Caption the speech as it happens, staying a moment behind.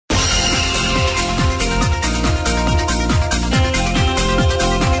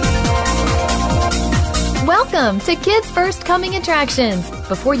Welcome to Kids First Coming Attractions.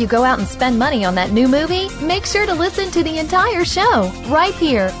 Before you go out and spend money on that new movie, make sure to listen to the entire show right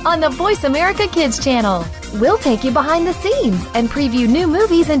here on the Voice America Kids channel. We'll take you behind the scenes and preview new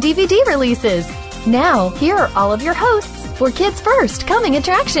movies and DVD releases. Now, here are all of your hosts for Kids First Coming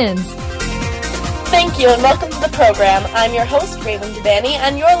Attractions. Thank you and welcome to the program. I'm your host, Devanney,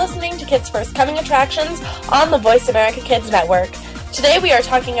 and you're listening to Kids First Coming Attractions on the Voice America Kids Network. Today we are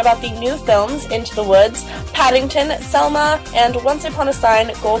talking about the new films Into the Woods, Paddington, SELMA, and Once Upon a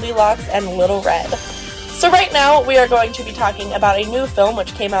Sign, Goldilocks and Little Red. So right now we are going to be talking about a new film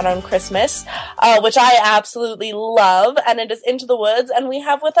which came out on Christmas, which I absolutely love, and it is Into the Woods, and we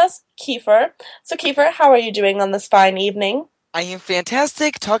have with us Keefer. So Keefer, how are you doing on this fine evening? I am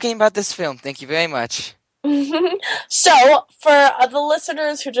fantastic talking about this film. Thank you very much. So, for the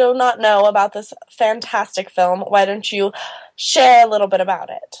listeners who do not know about this fantastic film, why don't you share a little bit about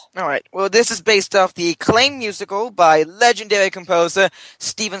it? All right. Well, this is based off the acclaimed musical by legendary composer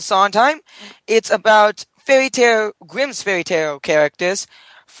Stephen Sondheim. It's about Grimm's fairy tale characters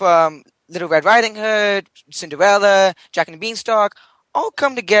from Little Red Riding Hood, Cinderella, Jack and the Beanstalk, all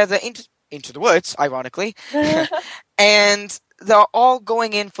come together into the woods, ironically, and they're all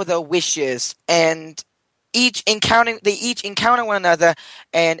going in for their wishes, and they each encounter one another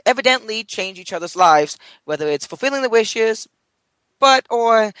and evidently change each other's lives, whether it's fulfilling the wishes,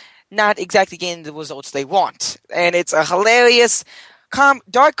 or not exactly getting the results they want. And it's a hilarious,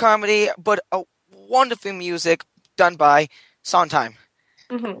 dark comedy, but a wonderful music done by Sondheim.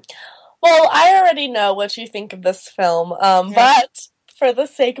 Mm-hmm. Well, I already know what you think of this film, but for the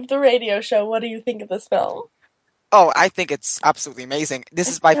sake of the radio show, what do you think of this film? Oh, I think it's absolutely amazing. This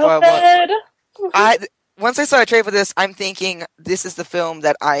is by so far good. Once I saw a trailer for this, I'm thinking this is the film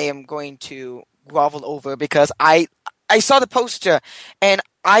that I am going to grovel over because I saw the poster and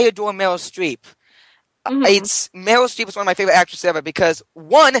I adore Meryl Streep. Mm-hmm. Meryl Streep is one of my favorite actresses ever because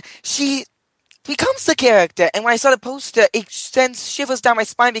one, she becomes the character, and when I saw the poster, it sends shivers down my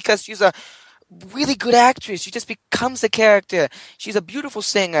spine because she's a really good actress. She just becomes the character. She's a beautiful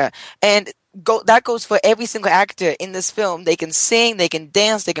singer, and that goes for every single actor in this film. They can sing, they can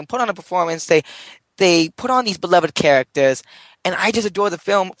dance, they can put on a performance. They put on these beloved characters, and I just adore the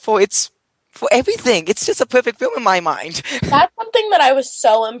film for everything. It's just a perfect film in my mind. That's something that I was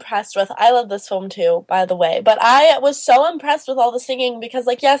so impressed with. I love this film too, by the way, but I was so impressed with all the singing because,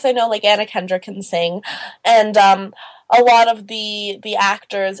 yes, I know, Anna Kendrick can sing, and a lot of the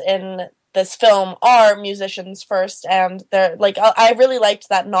actors in this film are musicians first, and they're I really liked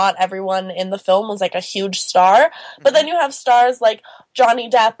that not everyone in the film was a huge star, but then you have stars like Johnny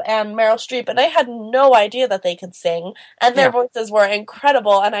Depp and Meryl Streep, and I had no idea that they could sing, and their voices were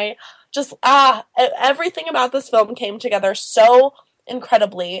incredible, and I just everything about this film came together so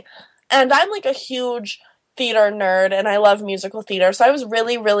incredibly, and I'm a huge theater nerd, and I love musical theater, so I was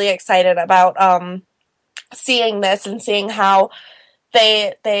really, really excited about seeing this and seeing how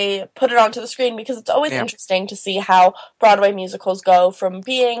they put it onto the screen, because it's always interesting to see how Broadway musicals go from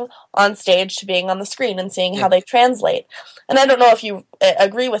being on stage to being on the screen and seeing how they translate. And I don't know if you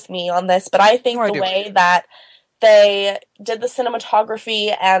agree with me on this, but I think the way that they did the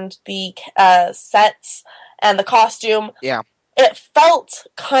cinematography and the sets and the costume, it felt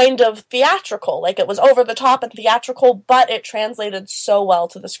kind of theatrical. It was over the top and theatrical, but it translated so well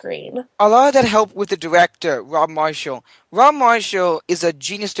to the screen. A lot of that helped with the director, Rob Marshall. Rob Marshall is a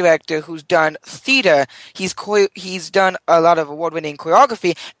genius director who's done theater. He's done a lot of award-winning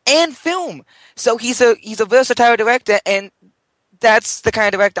choreography and film. So he's a versatile director, and that's the kind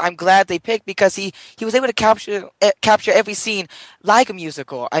of director I'm glad they picked, because he was able to capture every scene like a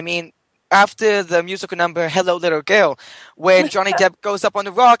musical. I mean, after the musical number Hello Little Girl, when Johnny Depp goes up on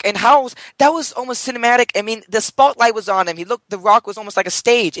the rock and howls, that was almost cinematic. I mean, the spotlight was on him. The rock was almost like a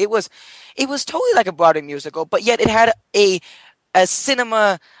stage. It was totally like a Broadway musical, but yet it had a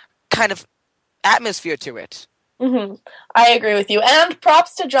cinema kind of atmosphere to it. Mm-hmm. I agree with you. And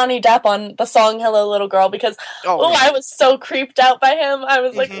props to Johnny Depp on the song Hello Little Girl, because I was so creeped out by him. I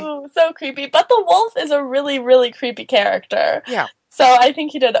was ooh, so creepy. But the wolf is a really, really creepy character. Yeah. So I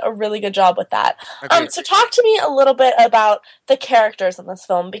think he did a really good job with that. So talk to me a little bit about the characters in this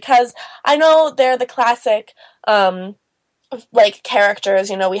film, because I know they're the classic characters.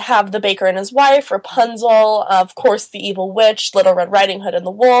 We have the baker and his wife, Rapunzel, of course the evil witch, Little Red Riding Hood and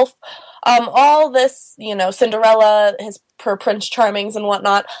the wolf, all this, Cinderella, her Prince Charmings and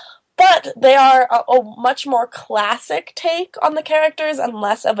whatnot. But they are a much more classic take on the characters and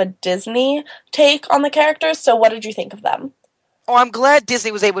less of a Disney take on the characters. So what did you think of them? Oh, I'm glad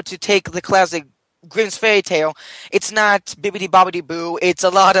Disney was able to take the classic Grimm's fairy tale. It's not Bibbidi Bobbidi Boo. It's a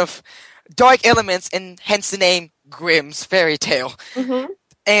lot of dark elements, and hence the name Grimm's fairy tale. Mm-hmm.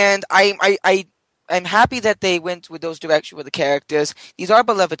 And I'm happy that they went with those directions with the characters. These are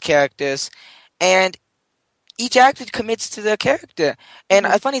beloved characters, and each actor commits to their character. And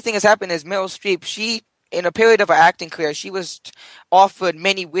Mm-hmm. a funny thing has happened is Meryl Streep, she, in a period of her acting career, she was offered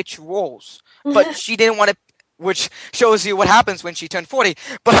many witch roles, but she didn't want to, which shows you what happens when she turned 40.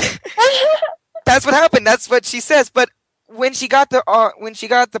 But that's what happened. That's what she says. But when she got the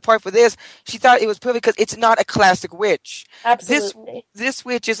part for this, she thought it was perfect because it's not a classic witch. Absolutely. This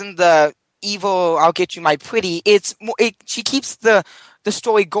witch isn't the evil, I'll get you my pretty. It's more, she keeps the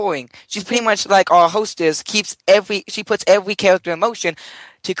story going. She's pretty much like our hostess. She puts every character in motion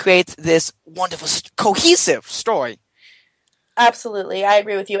to create this wonderful, cohesive story. Absolutely, I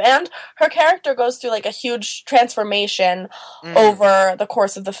agree with you. And her character goes through like a huge transformation over the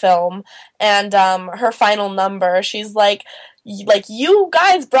course of the film. And her final number, she's like, you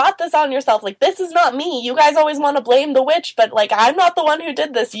guys brought this on yourself. Like, this is not me. You guys always want to blame the witch, but like, I'm not the one who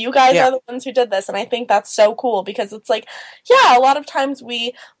did this. You guys are the ones who did this. And I think that's so cool because it's like, yeah, a lot of times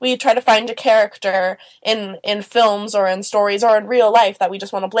we try to find a character in films or in stories or in real life that we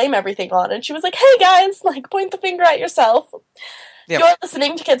just want to blame everything on. And she was like, hey guys, like, point the finger at yourself. Yep. You're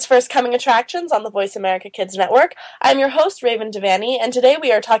listening to Kids First Coming Attractions on the Voice America Kids Network. I'm your host, Raven Devanney, and today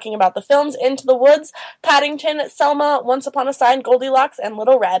we are talking about the films Into the Woods, Paddington, Selma, Once Upon a Time, Goldilocks, and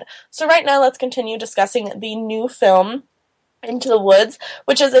Little Red. So right now, let's continue discussing the new film, Into the Woods,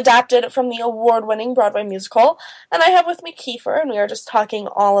 which is adapted from the award-winning Broadway musical. And I have with me Keefer, and we are just talking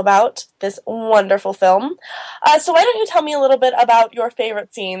all about this wonderful film. So why don't you tell me a little bit about your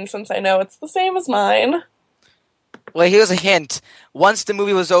favorite scene, since I know it's the same as mine. Well, here's a hint. Once the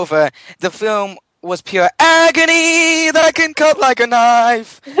movie was over, the film was pure agony that I can cut like a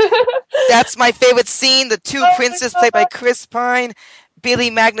knife. That's my favorite scene. The two princes played by Chris Pine, Billy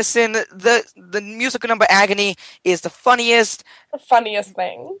Magnuson. The musical number Agony is the funniest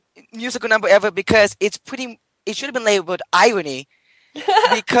thing. Musical number ever because it should have been labeled irony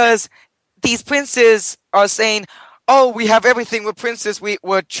because these princes are saying, oh, we have everything. We're princes.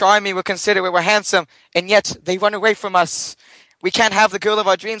 We're charming. We're considerate. We're handsome. And yet they run away from us. We can't have the girl of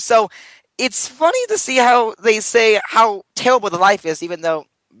our dreams. So it's funny to see how they say how terrible the life is, even though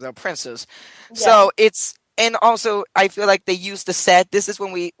they're princes. Yeah. So and also I feel like they use the set. This is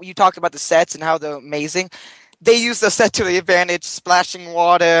when you talked about the sets and how they're amazing. They use the set to the advantage, splashing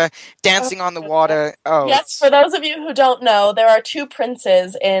water, dancing on the water. Oh, yes, for those of you who don't know, there are two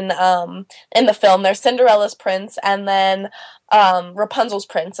princes in the film. There's Cinderella's prince and then Rapunzel's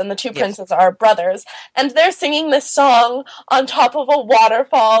prince, and the two princes are brothers. And they're singing this song on top of a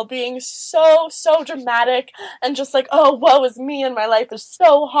waterfall, being so, so dramatic, and just like, oh, woe is me, and my life is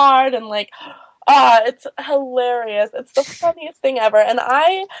so hard, and like, it's hilarious. It's the funniest thing ever. And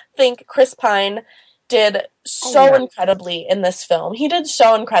I think Chris Pine did so incredibly in this film. He did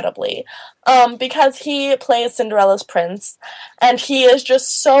so incredibly because he plays Cinderella's prince, and he is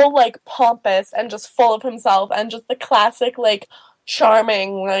just so like pompous and just full of himself and just the classic like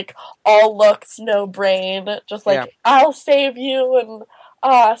charming like all looks no brain, just like I'll save you,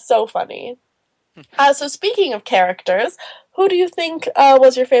 and so funny. So speaking of characters, who do you think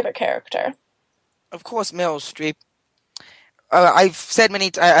was your favorite character? Of course, Meryl Streep. I've said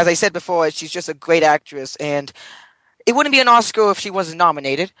as I said before, she's just a great actress, and it wouldn't be an Oscar if she wasn't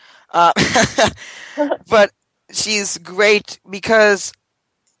nominated. But she's great because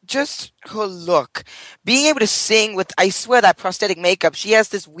just her look, being able to sing with, I swear, that prosthetic makeup. She has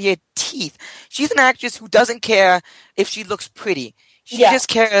this weird teeth. She's an actress who doesn't care if she looks pretty. She just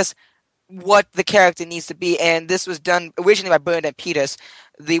cares what the character needs to be, and this was done originally by Bernadette Peters,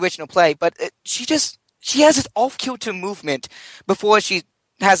 the original play, but she has this off-kilter movement before she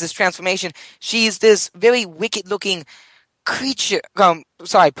has this transformation. She's this very wicked-looking person,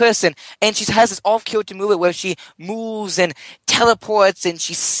 and she has this off-kilter movement where she moves and teleports and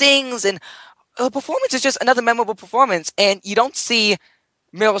she sings, and her performance is just another memorable performance. And you don't see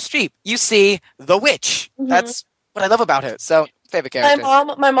Meryl Streep, you see the witch. Mm-hmm. That's what I love about her. So, favorite character.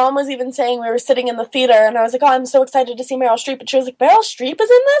 My mom was even saying, we were sitting in the theater, and I was like, oh, I'm so excited to see Meryl Streep. And she was like, Meryl Streep is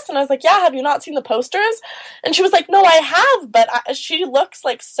in this? And I was like, yeah, have you not seen the posters? And she was like, no, I have, but she looks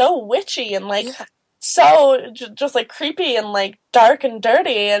like so witchy and like so just like creepy and like dark and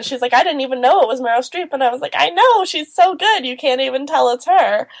dirty. And she's like, I didn't even know it was Meryl Streep. And I was like, I know, she's so good. You can't even tell it's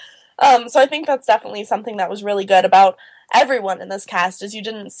her. So I think that's definitely something that was really good about everyone in this cast, is you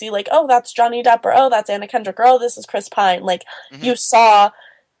didn't see like, oh, that's Johnny Depp, or oh, that's Anna Kendrick, or oh, this is Chris Pine. Like, you saw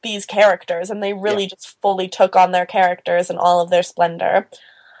these characters, and they really just fully took on their characters and all of their splendor.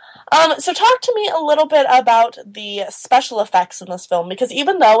 So talk to me a little bit about the special effects in this film, because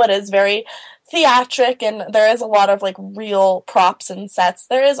even though it is very theatric and there is a lot of like real props and sets,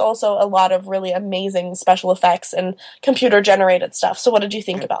 there is also a lot of really amazing special effects and computer generated stuff. So what did you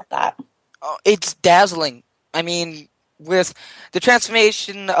think about that? Oh, it's dazzling. I mean, with the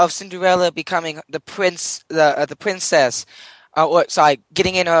transformation of Cinderella becoming the princess,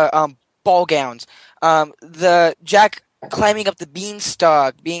 getting in her ball gowns, the Jack climbing up the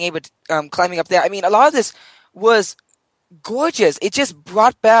beanstalk, being able to climbing up there. I mean, a lot of this was gorgeous. It just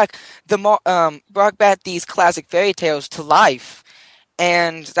brought back these classic fairy tales to life.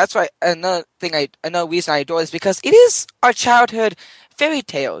 And that's why another reason I adore this, because it is our childhood fairy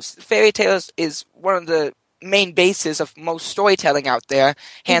tales. Fairy tales is one of the main bases of most storytelling out there.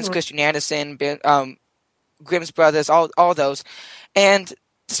 Hans Christian Andersen, Grimm's brothers, all those. And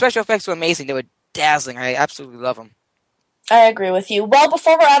the special effects were amazing. They were dazzling. I absolutely love them. I agree with you. Well,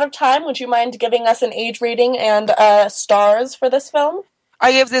 before we're out of time, would you mind giving us an age rating and stars for this film?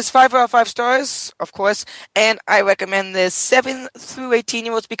 I give this 5 out of 5 stars, of course, and I recommend this 7 through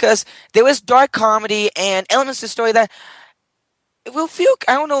 18-year-olds because there was dark comedy and elements of the story that will feel,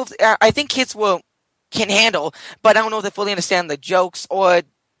 I don't know, I think kids can handle, but I don't know if they fully understand the jokes, or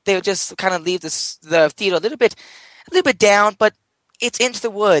they'll just kind of leave the theater a little bit down, but it's Into the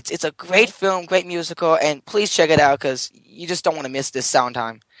Woods. It's a great film, great musical, and please check it out because you just don't want to miss this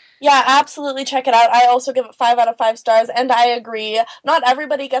Sondheim. Yeah, absolutely check it out. I also give it 5 out of 5 stars, and I agree. Not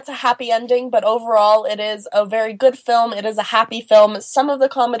everybody gets a happy ending, but overall it is a very good film. It is a happy film. Some of the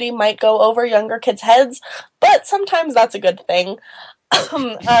comedy might go over younger kids' heads, but sometimes that's a good thing.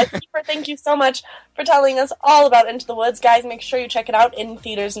 Keefer, thank you so much for telling us all about Into the Woods. Guys, make sure you check it out in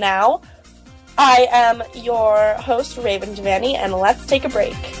theaters now. I am your host, Raven Devanney, and let's take a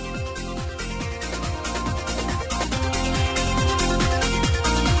break.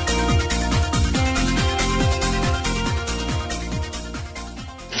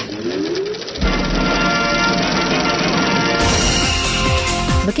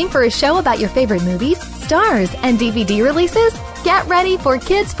 Looking for a show about your favorite movies, stars, and DVD releases? Get ready for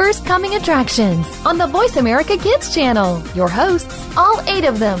Kids' First Coming Attractions on the Voice America Kids channel. Your hosts, all 8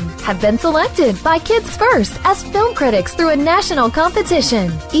 of them, have been selected by Kids First as film critics through a national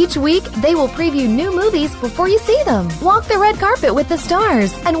competition. Each week, they will preview new movies before you see them, walk the red carpet with the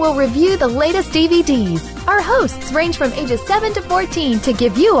stars, and will review the latest DVDs. Our hosts range from ages 7 to 14 to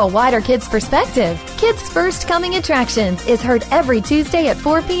give you a wider kids' perspective. Kids' First Coming Attractions is heard every Tuesday at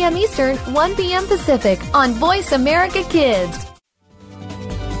 4 p.m. Eastern, 1 p.m. Pacific on Voice America Kids.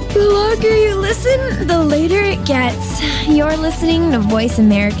 The longer you listen, the later it gets. You're listening to Voice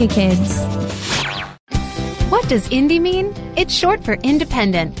America Kids. What does indie mean? It's short for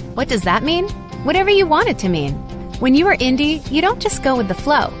independent. What does that mean? Whatever you want it to mean. When you are indie, you don't just go with the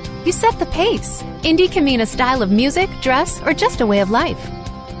flow. You set the pace. Indie can mean a style of music, dress, or just a way of life.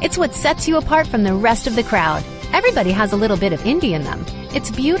 It's what sets you apart from the rest of the crowd. Everybody has a little bit of indie in them.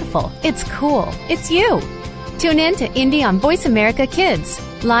 It's beautiful. It's cool. It's you. Tune in to Indie on Voice America Kids,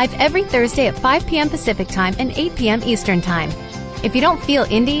 live every Thursday at 5 p.m. Pacific Time and 8 p.m. Eastern Time. If you don't feel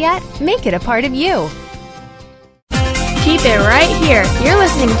indie yet, make it a part of you. Keep it right here. You're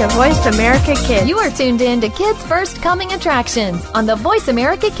listening to Voice America Kids. You are tuned in to Kids' First Coming Attractions on the Voice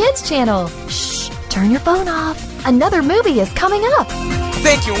America Kids channel. Shh, turn your phone off. Another movie is coming up.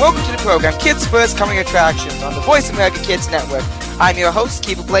 Thank you and welcome to the program Kids First Coming Attractions on the Voice America Kids Network. I'm your host,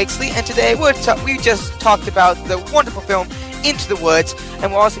 Keefer Blakeslee, and today we just talked about the wonderful film Into the Woods,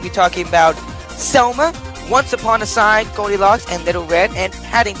 and we'll also be talking about SELMA, Once Upon a Time, Goldilocks, and Little Red, and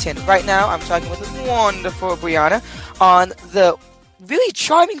Paddington. Right now, I'm talking with the wonderful Brianna on the really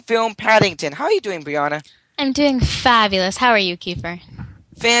charming film Paddington. How are you doing, Brianna? I'm doing fabulous. How are you, Keefer?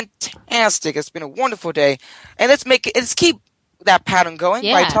 Fantastic. It's been a wonderful day. And let's keep that pattern going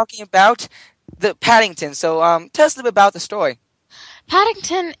by talking about the Paddington. So tell us a little bit about the story.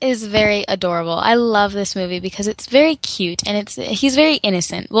 Paddington is very adorable. I love this movie because it's very cute and he's very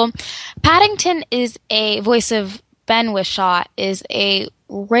innocent. Well, Paddington is voice of Ben Whishaw, is a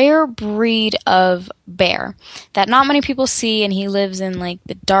rare breed of bear that not many people see, and he lives in like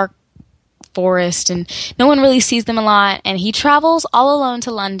the dark forest and no one really sees them a lot, and he travels all alone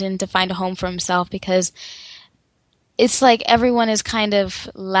to London to find a home for himself because it's like everyone has kind of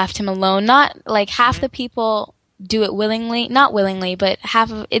left him alone. Not like half the people do it willingly, not willingly, but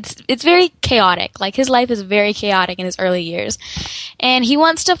it's very chaotic. Like, his life is very chaotic in his early years. And he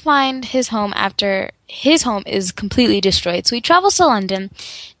wants to find his home after his home is completely destroyed. So he travels to London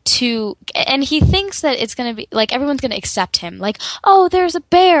and he thinks that it's going to be, like, everyone's going to accept him. Like, oh, there's a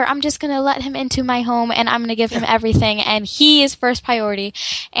bear. I'm just going to let him into my home and I'm going to give him everything. And he is first priority.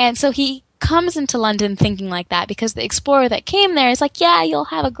 And so he comes into London thinking like that because the explorer that came there is like, yeah, you'll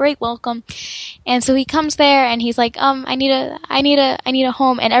have a great welcome. And so he comes there and he's like, I need a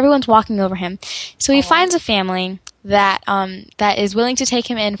home, and everyone's walking over him. So he finds a family that is willing to take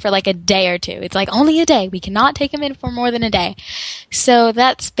him in for like a day or two. It's like, only a day. We cannot take him in for more than a day. So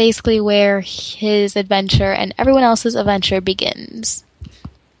that's basically where his adventure and everyone else's adventure begins.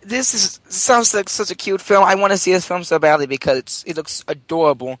 Sounds like such a cute film. I want to see this film so badly because it looks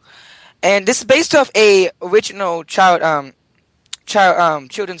adorable. And this is based off a original children's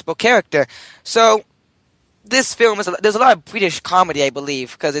book character. So this film there's a lot of British comedy, I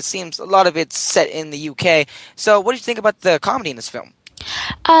believe, because it seems a lot of it's set in the UK. So what do you think about the comedy in this film?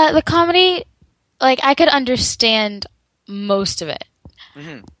 The comedy, like, I could understand most of it.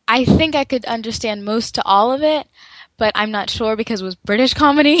 Mm-hmm. I think I could understand most to all of it, but I'm not sure because it was British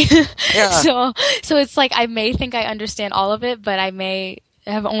comedy. Yeah. So it's like I may think I understand all of it, but I may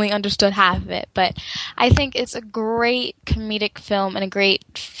have only understood half of it. But I think it's a great comedic film and a great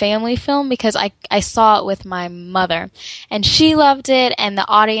family film because I saw it with my mother and she loved it, and the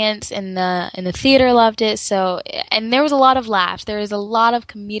audience in the theater loved it. So, and there was a lot of laughs. There is a lot of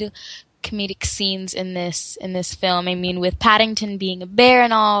comedic scenes in this film. I mean, with Paddington being a bear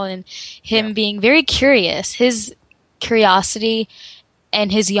and all, and him being very curious. His curiosity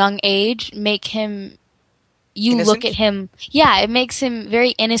and his young age make him, you innocent? Look at him, it makes him very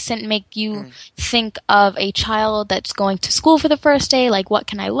innocent, make you think of a child that's going to school for the first day, like, what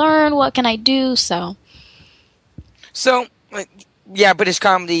can I learn, what can I do, so, British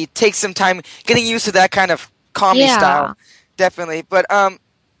comedy takes some time getting used to that kind of comedy style, definitely, but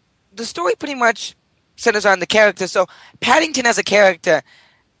the story pretty much centers on the character. So Paddington as a character,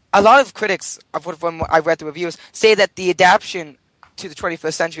 a lot of critics, when I read the reviews, say that the adaptation to the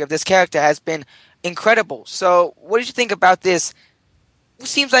 21st century of this character has been incredible. So what did you think about this? It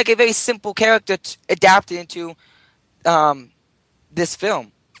seems like a very simple character adapted into this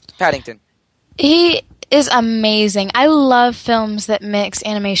film, Paddington. He is amazing. I love films that mix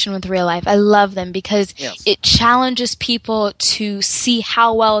animation with real life. I love them because it challenges people to see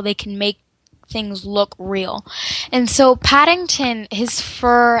how well they can make things look real. And so Paddington, his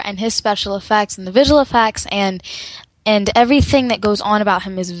fur and his special effects and the visual effects and everything that goes on about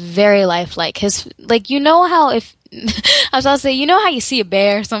him is very lifelike. You know how I was about to say, you know how you see a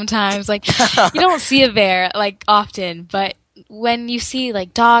bear sometimes? Like, you don't see a bear, like, often, but when you see,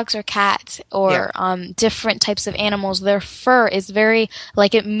 like, dogs or cats or different types of animals, their fur is very,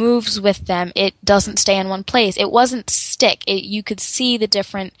 like, it moves with them. It doesn't stay in one place. It wasn't stick. You could see the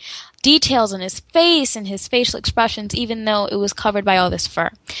different details in his face and his facial expressions, even though it was covered by all this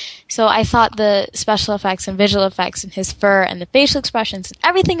fur. So I thought the special effects and visual effects and his fur and the facial expressions and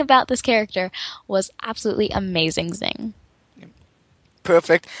everything about this character was absolutely amazing.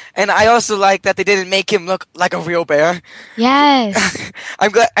 Perfect. And I also like that they didn't make him look like a real bear. Yes. I'm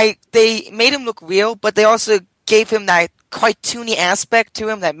glad they made him look real, but they also gave him that cartoony aspect to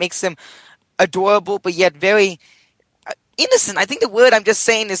him that makes him adorable, but yet very innocent. I think the word I'm just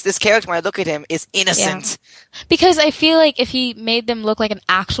saying is this character, when I look at him, is innocent. Yeah. Because I feel like if he made them look like an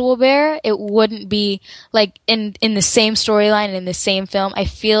actual bear, it wouldn't be, like, in the same storyline and in the same film, I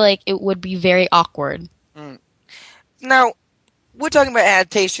feel like it would be very awkward. Now, we're talking about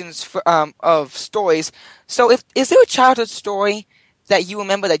adaptations of stories. So is there a childhood story that you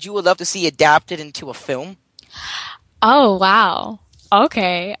remember that you would love to see adapted into a film? Oh, wow.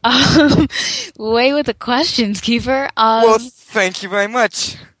 Okay. Way with the questions, Keefer. Well, thank you very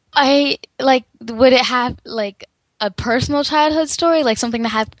much. Would it have, like, a personal childhood story, like something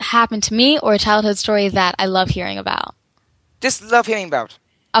that happened to me, or a childhood story that I love hearing about? Just love hearing about.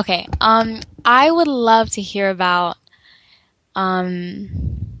 Okay. I would love to hear about, The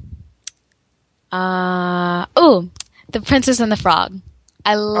Princess and the Frog.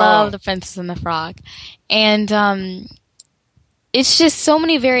 I love The Princess and the Frog. And, it's just so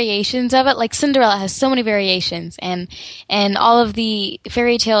many variations of it. Like, Cinderella has so many variations, and all of the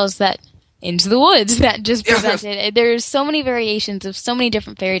fairy tales that Into the Woods that just presented. There's so many variations of so many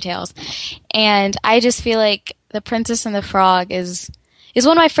different fairy tales, and I just feel like The Princess and the Frog is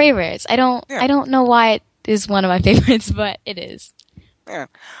one of my favorites. I don't know why it is one of my favorites, but it is. Yeah.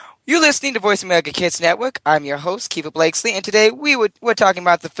 You're listening to Voice America Kids Network. I'm your host, Keefer Blakeslee, and today we're talking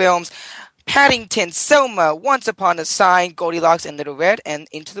about the films Paddington, Selma, Once Upon a Sign, Goldilocks and Little Red, and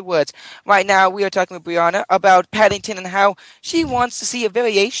Into the Woods. Right now, we are talking with Brianna about Paddington and how she wants to see a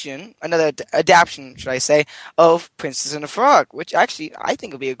variation, another adaptation, should I say, of Princess and the Frog, which actually I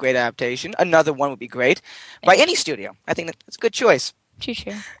think would be a great adaptation. Another one would be great by any studio. I think that's a good choice.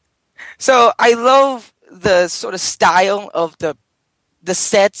 True. So I love the sort of style of the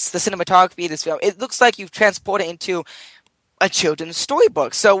sets, the cinematography of this film. It looks like you've transported into a children's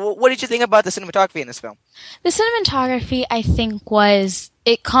storybook. So what did you think about the cinematography in this film? The cinematography, I think, was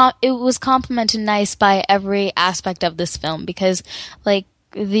complemented nice by every aspect of this film, because like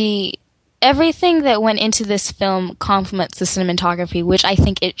everything that went into this film complements the cinematography, which I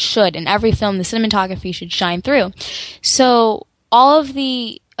think it should. In every film, the cinematography should shine through. So all of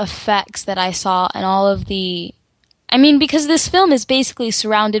the effects that I saw and all of because this film is basically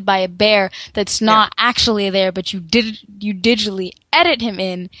surrounded by a bear that's not actually there, but you digitally edit him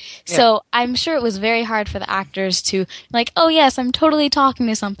in. Yeah. So I'm sure it was very hard for the actors to oh yes, I'm totally talking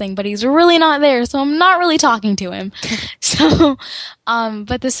to something, but he's really not there, so I'm not really talking to him. So,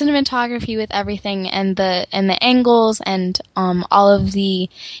 but the cinematography with everything and the angles and all of the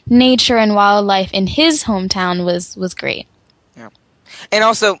nature and wildlife in his hometown was great. Yeah, and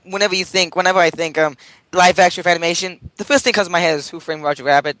also whenever I think live action animation, the first thing that comes to my head is Who Framed Roger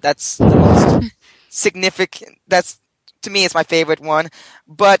Rabbit. That's the most significant. To me, it's my favorite one.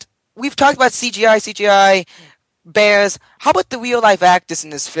 But we've talked about CGI, bears. How about the real life actors in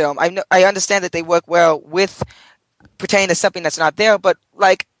this film? I understand that they work well with pretending to something that's not there, but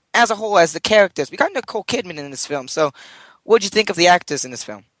as a whole, as the characters, we got Nicole Kidman in this film. So, what did you think of the actors in this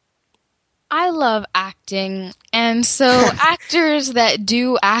film? I love acting, and so actors that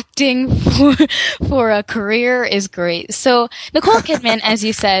do acting for a career is great. So Nicole Kidman, as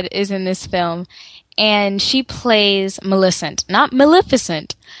you said, is in this film, and she plays Millicent, not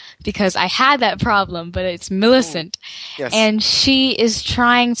Maleficent, because I had that problem, but it's Millicent. Ooh, yes. And she is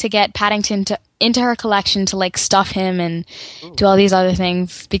trying to get Paddington into her collection to stuff him and do all these other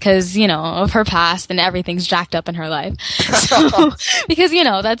things because, of her past and everything's jacked up in her life. So, because,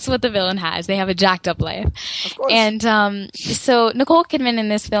 that's what the villain has. They have a jacked up life. Of course. And, so Nicole Kidman in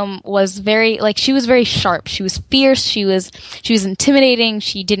this film was she was very sharp. She was fierce. She was intimidating.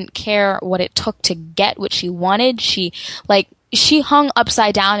 She didn't care what it took to get what she wanted. She hung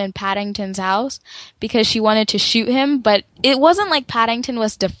upside down in Paddington's house because she wanted to shoot him, but it wasn't like Paddington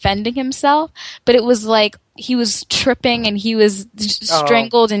was defending himself, but it was like he was tripping and he was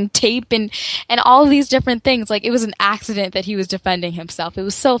strangled in tape and all these different things. It was an accident that he was defending himself. It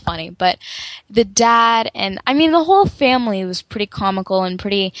was so funny. But the dad and, the whole family was pretty comical and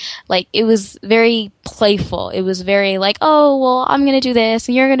pretty, it was very playful. It was very oh, well, I'm going to do this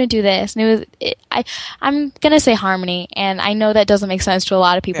and you're going to do this. And I'm going to say harmony. And I know that doesn't make sense to a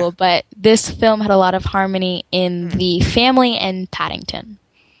lot of people, but this film had a lot of harmony in the family and Paddington.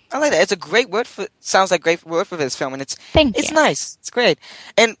 I like that. It's a great word sounds like a great word for this film, and it's nice. It's great.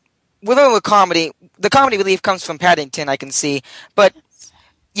 And with comedy, the comedy relief comes from Paddington, I can see, but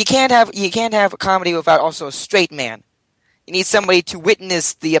you can't have a comedy without also a straight man. You need somebody to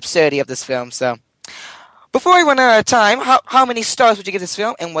witness the absurdity of this film. So, before we run out of time, how many stars would you give this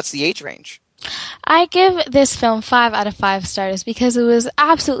film, and what's the age range? I give this film 5 out of 5 stars because it was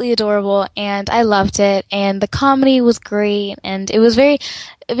absolutely adorable and I loved it and the comedy was great and it was very,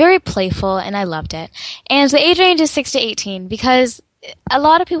 very playful and I loved it. And the age range is 6 to 18 because a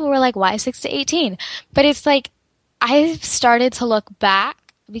lot of people were like, why 6 to 18? But it's I've started to look back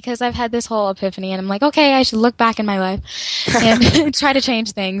because I've had this whole epiphany and I'm like, okay, I should look back in my life and try to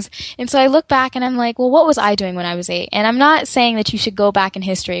change things. And so I look back and I'm like, well, what was I doing when I was 8? And I'm not saying that you should go back in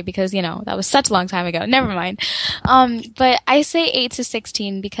history because, that was such a long time ago. Never mind. But I say 8 to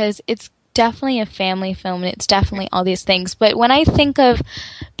 16 because it's definitely a family film and it's definitely all these things. But when I think of,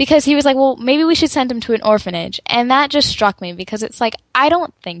 because he was like, well, maybe we should send him to an orphanage. And that just struck me because it's I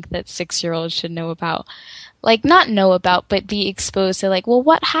don't think that 6-year-olds should know about not know about, but be exposed to well,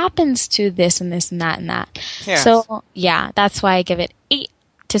 what happens to this and this and that and that. Yes. So, yeah, that's why I give it 8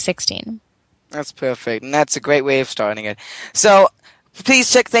 to 16. That's perfect. And that's a great way of starting it. So,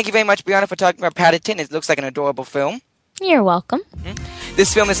 thank you very much, Brianna, for talking about Paddington. It looks like an adorable film. You're welcome. Mm-hmm.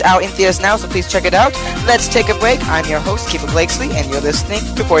 This film is out in theaters now, so please check it out. Let's take a break. I'm your host, Keefer Blakeslee, and you're listening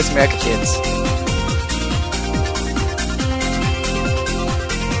to Voice America Kids.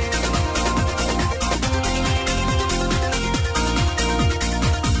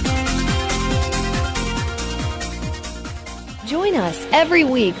 Join us every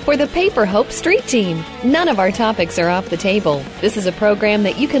week for the Paper Hope Street Team. None of our topics are off the table. This is a program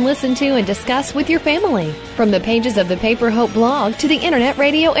that you can listen to and discuss with your family. From the pages of the Paper Hope blog to the internet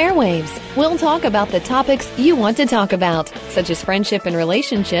radio airwaves, we'll talk about the topics you want to talk about, such as friendship and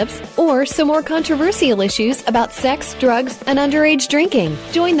relationships, or some more controversial issues about sex, drugs, and underage drinking.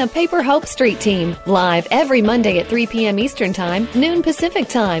 Join the Paper Hope Street Team live every Monday at 3 p.m. Eastern Time, noon Pacific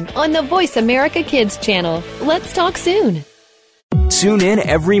Time on the Voice America Kids channel. Let's talk soon. Tune in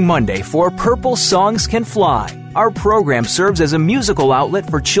every Monday for Purple Songs Can Fly. Our program serves as a musical outlet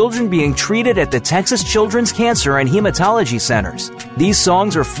for children being treated at the Texas Children's Cancer and Hematology Centers. These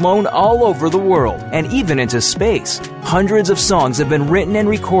songs are flown all over the world and even into space. Hundreds of songs have been written and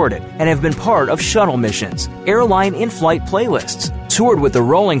recorded and have been part of shuttle missions, airline in-flight playlists, toured with the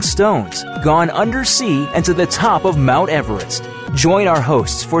Rolling Stones, gone undersea and to the top of Mount Everest. Join our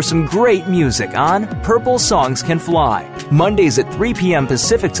hosts for some great music on Purple Songs Can Fly, Mondays at 3 p.m.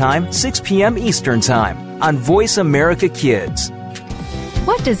 Pacific Time, 6 p.m. Eastern Time, on Voice America Kids.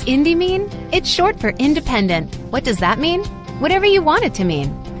 What does indie mean? It's short for independent. What does that mean? Whatever you want it to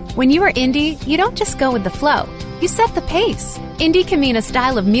mean. When you are indie, you don't just go with the flow. You set the pace. Indie can mean a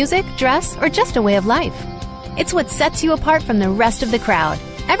style of music, dress, or just a way of life. It's what sets you apart from the rest of the crowd.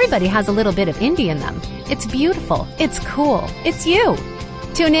 Everybody has a little bit of indie in them. It's beautiful. It's cool. It's you.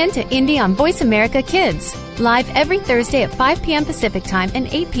 Tune in to Indie on Voice America Kids, live every Thursday at 5 p.m. Pacific Time and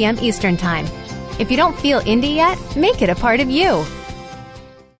 8 p.m. Eastern Time. If you don't feel indie yet, make it a part of you.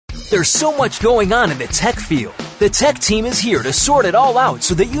 There's so much going on in the tech field. The tech team is here to sort it all out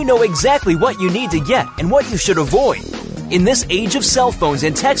so that you know exactly what you need to get and what you should avoid. In this age of cell phones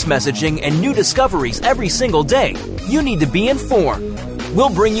and text messaging and new discoveries every single day, you need to be informed.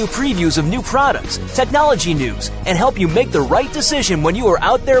 We'll bring you previews of new products, technology news, and help you make the right decision when you are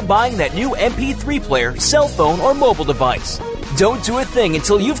out there buying that new MP3 player, cell phone, or mobile device. Don't do a thing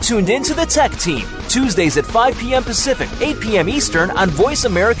until you've tuned into the Tech Team. Tuesdays at 5 p.m. Pacific, 8 p.m. Eastern on Voice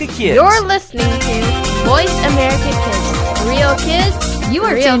America Kids. You're listening to Voice America Kids. Real kids. You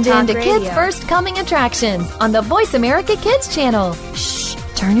are Real tuned in talk to radio. Kids First Coming Attractions on the Voice America Kids channel. Shh,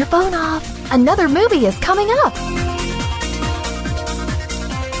 turn your phone off. Another movie is coming up.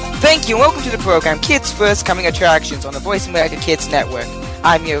 Thank you and welcome to the program Kids First Coming Attractions on the Voice America Kids Network.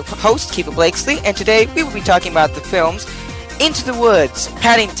 I'm your host, Keefer Blakeslee, and today we will be talking about the films Into the Woods,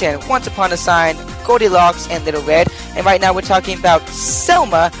 Paddington, Once Upon a Time, Goldilocks, and Little Red. And right now we're talking about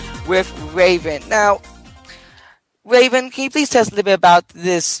Selma with Raven. Now, Raven, can you please tell us a little bit about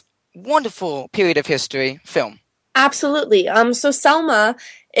this wonderful period of history film? Absolutely. So Selma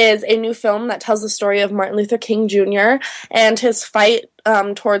is a new film that tells the story of Martin Luther King Jr. and his fight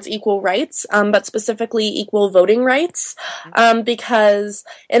towards equal rights, but specifically equal voting rights, because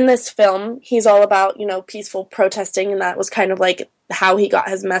in this film, he's all about, peaceful protesting, and that was kind of like how he got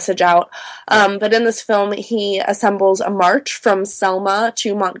his message out. But in this film, he assembles a march from Selma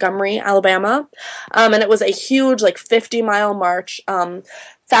to Montgomery, Alabama, and it was a huge, 50-mile march.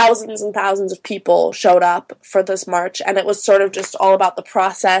 Thousands and thousands of people showed up for this march, and it was sort of just all about the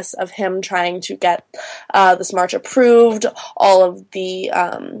process of him trying to get this march approved, all of the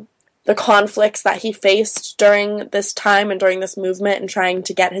conflicts that he faced during this time and during this movement and trying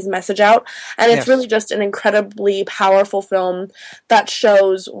to get his message out. And it's really just an incredibly powerful film that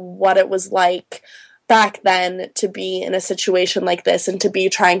shows what it was like back then to be in a situation like this and to be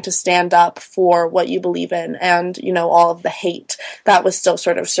trying to stand up for what you believe in and, all of the hate that was still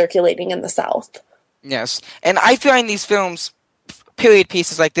sort of circulating in the South. Yes, and I find these films, period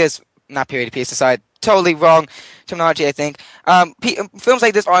pieces like this, not period pieces, sorry, totally wrong terminology, I think. Films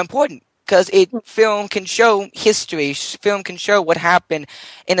like this are important because film can show history, film can show what happened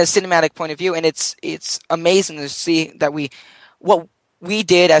in a cinematic point of view, and it's amazing to see that what we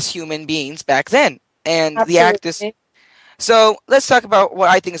did as human beings back then. And Absolutely. The actors. So let's talk about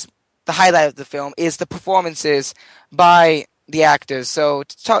what I think is the highlight of the film is the performances by the actors. So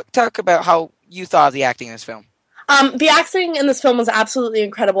talk about how you thought of the acting in this film. The acting in this film was absolutely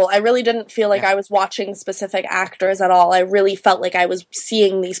incredible. I really didn't feel like I was watching specific actors at all. I really felt like I was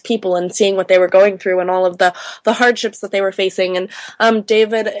seeing these people and seeing what they were going through and all of the hardships that they were facing. And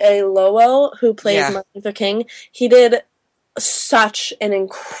David Oyelowo, who plays Martin Luther King, he did such an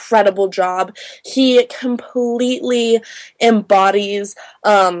incredible job. He completely embodies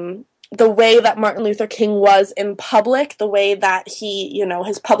the way that Martin Luther King was in public, the way that he,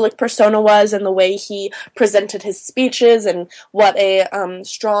 his public persona was, and the way he presented his speeches, and what a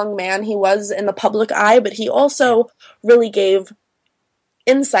strong man he was in the public eye. But he also really gave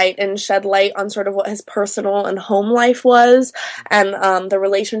insight and shed light on sort of what his personal and home life was, and the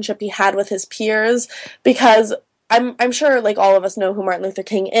relationship he had with his peers, because I'm sure like all of us know who Martin Luther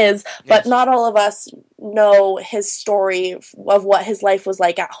King is, but Yes. not all of us know his story of what his life was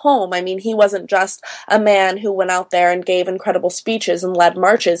like at home. I mean, he wasn't just a man who went out there and gave incredible speeches and led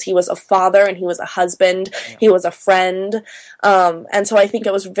marches. He was a father, and he was a husband. Yeah. He was a friend. And so I think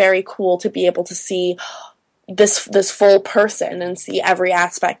it was very cool to be able to see this full person and see every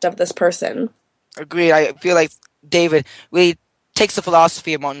aspect of this person. Agreed. I feel like David really takes the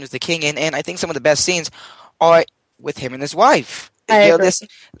philosophy of Martin Luther King, and I think some of the best scenes are with him and his wife. I agree.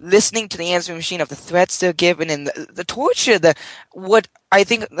 Listening to the answering machine of the threats they're given and the torture, what I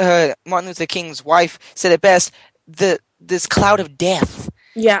think Martin Luther King's wife said it best, this cloud of death.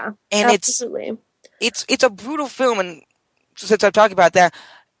 Yeah, and absolutely. It's a brutal film, and since I'm talking about that,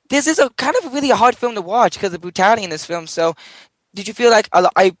 this is a kind of really a hard film to watch because of the brutality in this film. So, did you feel like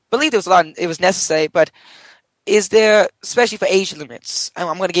I believe there was a lot, it was necessary, but is there, especially for age limits?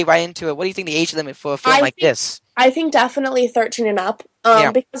 I'm going to get right into it. What do you think the age limit for a film like this? I think definitely 13 and up.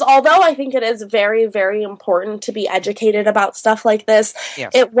 Yeah. Because although I think it is very, very important to be educated about stuff like this,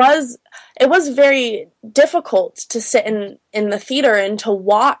 Yes. it was very difficult to sit in the theater and to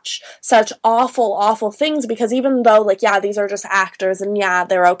watch such awful, awful things, because even though, like, yeah, these are just actors and yeah,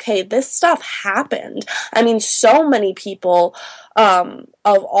 they're okay, this stuff happened. I mean, so many people of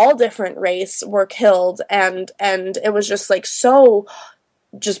all different race were killed, and it was just like so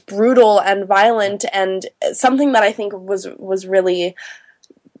just brutal and violent, and something that I think was really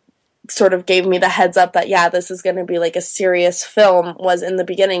sort of gave me the heads up that yeah, this is going to be like a serious film was in the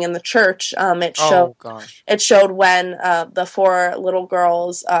beginning in the church. It showed when the 4 little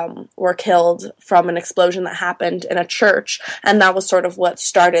girls were killed from an explosion that happened in a church, and that was sort of what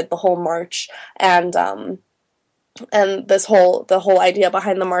started the whole march, and the whole idea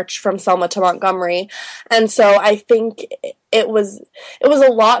behind the march from Selma to Montgomery. And so I think it was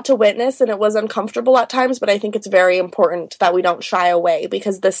a lot to witness, and it was uncomfortable at times, but I think it's very important that we don't shy away,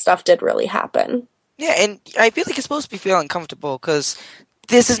 because this stuff did really happen. Yeah, and I feel like it's supposed to be feeling uncomfortable because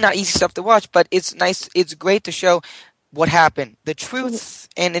this is not easy stuff to watch, but it's nice, it's great to show what happened, the truth,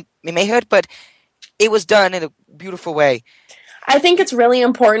 and it may hurt, but it was done in a beautiful way. I think it's really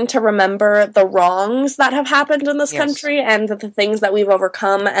important to remember the wrongs that have happened in this country, and the things that we've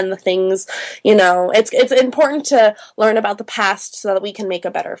overcome, and the things, it's important to learn about the past so that we can make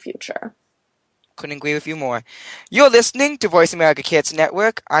a better future. Couldn't agree with you more. You're listening to Voice America Kids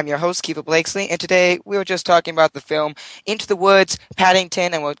Network. I'm your host, Keefer Blakeslee, and today we were just talking about the film Into the Woods,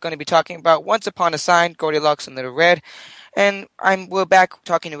 Paddington, and we're going to be talking about Once Upon a Time, Goldilocks and Little Red. And we're back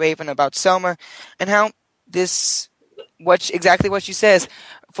talking to Raven about Selma and how exactly what she says.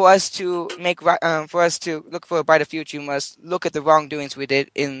 For us to look for a brighter future, we must look at the wrongdoings we did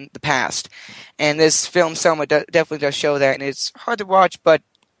in the past. And this film, Selma, definitely does show that, and it's hard to watch, but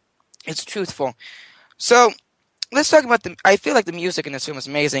it's truthful. So let's talk about I feel like the music in this film is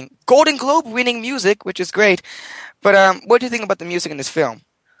amazing. Golden Globe winning music, which is great. But what do you think about the music in this film?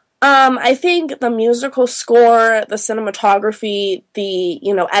 I think the musical score, the cinematography, the,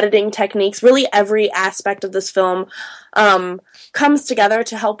 editing techniques, really every aspect of this film comes together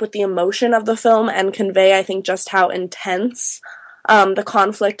to help with the emotion of the film and convey, I think, just how intense the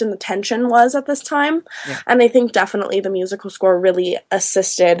conflict and the tension was at this time. Yeah. And I think definitely the musical score really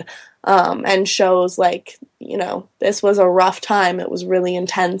assisted and shows, like, this was a rough time. It was really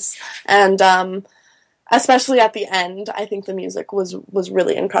intense. And especially at the end, I think the music was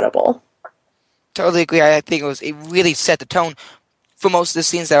really incredible. Totally agree. I think it really set the tone for most of the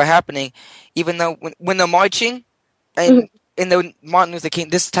scenes that were happening. Even though when they're marching, and in the Martin Luther King,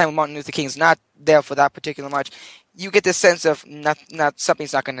 this time Martin Luther King is not there for that particular march, you get this sense of nothing's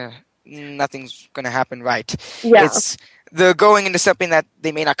gonna happen right. Yeah. They're going into something that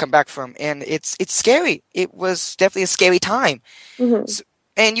they may not come back from, and it's scary. It was definitely a scary time. Mm-hmm. So,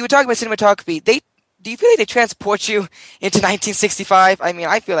 and you were talking about cinematography. Do you feel like they transport you into 1965? I mean,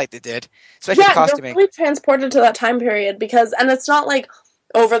 I feel like they did, especially the costuming. Yeah, they're really transported to that time period and it's not like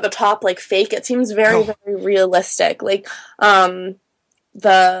over the top, like fake. It seems very, very realistic. Like the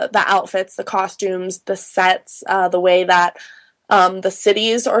outfits, the costumes, the sets, the way that the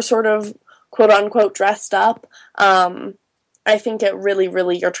cities are sort of quote unquote dressed up. I think it really,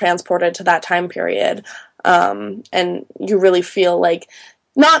 really, you're transported to that time period, and you really feel like,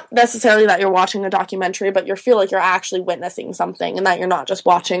 not necessarily that you're watching a documentary, but you feel like you're actually witnessing something, and that you're not just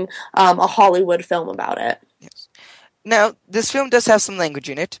watching a Hollywood film about it. Yes. Now, this film does have some language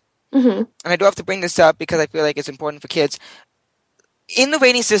in it, and I do have to bring this up because I feel like it's important for kids. In the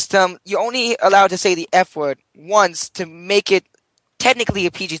rating system, you're only allowed to say the F word once to make it technically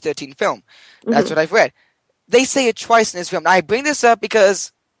a PG-13 film. That's what I've read. They say it twice in this film. Now, I bring this up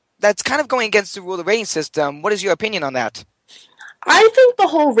because that's kind of going against the rule of the rating system. What is your opinion on that? I think the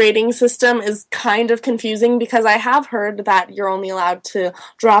whole rating system is kind of confusing because I have heard that you're only allowed to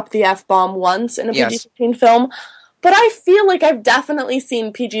drop the F-bomb once in a PG-13 film, but I feel like I've definitely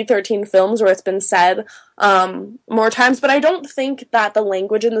seen PG-13 films where it's been said more times, but I don't think that the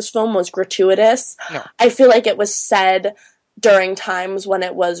language in this film was gratuitous. No. I feel like it was said during times when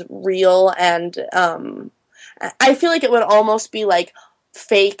it was real, and I feel like it would almost be like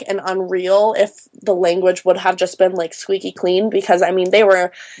fake and unreal if the language would have just been like squeaky clean, because I mean they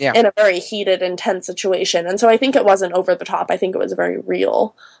were in a very heated, intense situation, and so I think it wasn't over the top. I think it was very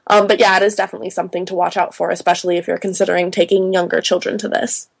real. But yeah, it is definitely something to watch out for, especially if you're considering taking younger children to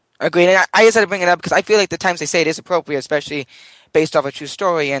this. Agreed. And I just had to bring it up because I feel like the times they say it is appropriate, especially based off a true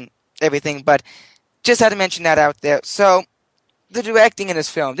story and everything, but just had to mention that out there. So, the directing in this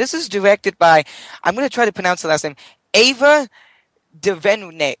film. This is directed by, I'm going to try to pronounce the last name, Ava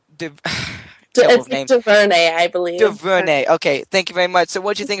Devanney. It's Devanney, I believe. Devanney. Okay, thank you very much. So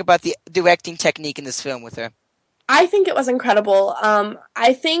what do you think about the directing technique in this film with her? I think it was incredible.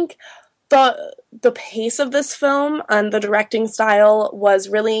 I think the pace of this film and the directing style was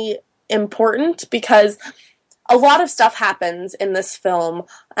really important because a lot of stuff happens in this film,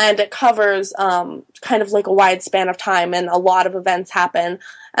 and it covers kind of like a wide span of time, and a lot of events happen.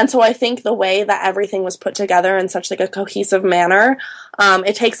 And so I think the way that everything was put together in such like a cohesive manner,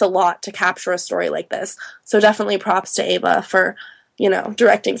 it takes a lot to capture a story like this. So definitely props to Ava for,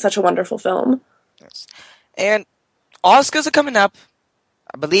 directing such a wonderful film. Yes. And Oscars are coming up,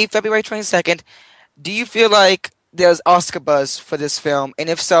 I believe February 22nd. Do you feel like there's Oscar buzz for this film? And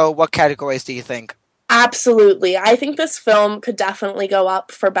if so, what categories do you think? Absolutely. I think this film could definitely go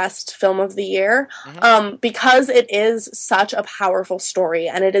up for Best Film of the Year because it is such a powerful story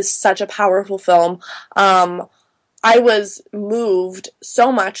and it is such a powerful film. I was moved so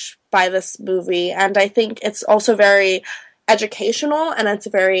much by this movie, and I think it's also very educational and it's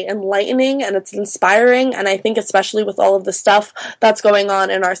very enlightening and it's inspiring, and I think especially with all of the stuff that's going on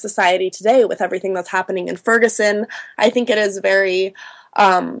in our society today with everything that's happening in Ferguson, I think it is very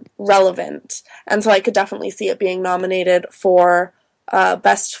relevant, and so I could definitely see it being nominated for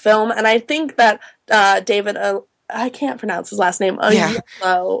Best Film. And I think that David, I can't pronounce his last name,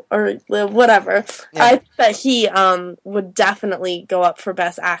 or whatever, I think that he would definitely go up for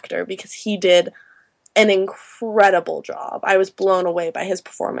Best Actor because he did an incredible job. I was blown away by his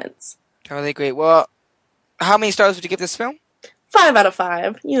performance. Totally great. Well, how many stars would you give this film? 5 out of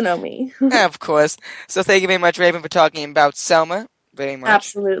 5. You know me. Yeah, of course. So thank you very much, Raven, for talking about Selma. Very much.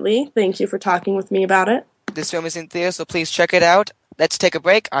 Absolutely. Thank you for talking with me about it. This film is in theaters, so please check it out. Let's take a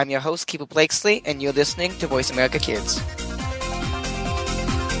break. I'm your host, Keefer Blakeslee, and you're listening to Voice America Kids.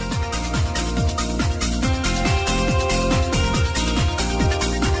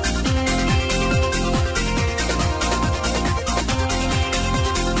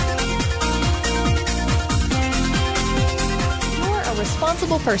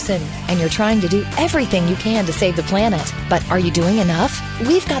 Responsible person, and you're trying to do everything you can to save the planet. But are you doing enough?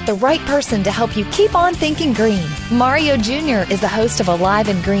 We've got the right person to help you keep on thinking green. Mario Jr. is the host of Alive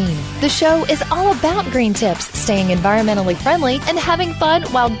and Green. The show is all about green tips, staying environmentally friendly, and having fun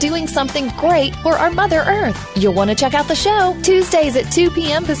while doing something great for our Mother Earth. You'll want to check out the show Tuesdays at 2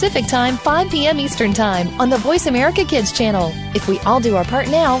 p.m. Pacific Time, 5 p.m. Eastern Time on the Voice America Kids channel. If we all do our part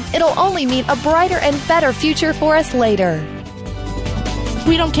now, it'll only mean a brighter and better future for us later.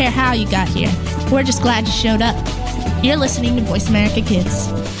 We don't care how you got here. We're just glad you showed up. You're listening to Voice America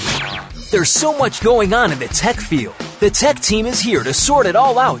Kids. There's so much going on in the tech field. The tech team is here to sort it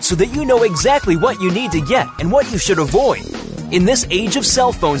all out so that you know exactly what you need to get and what you should avoid. In this age of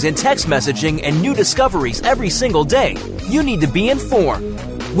cell phones and text messaging and new discoveries every single day, you need to be informed.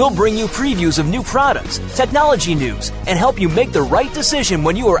 We'll bring you previews of new products, technology news, and help you make the right decision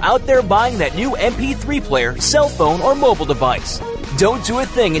when you are out there buying that new MP3 player, cell phone, or mobile device. Don't do a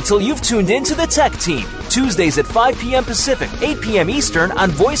thing until you've tuned into the Tech Team. Tuesdays at 5 p.m. Pacific, 8 p.m. Eastern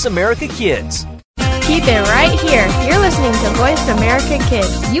on Voice America Kids. Keep it right here. You're listening to Voice America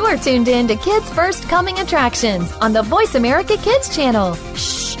Kids. You are tuned in to Kids First Coming Attractions on the Voice America Kids channel.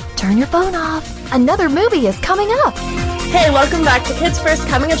 Shh, turn your phone off. Another movie is coming up. Hey, welcome back to Kids First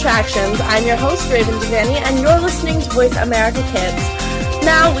Coming Attractions. I'm your host, Raven Devanney, and you're listening to Voice America Kids.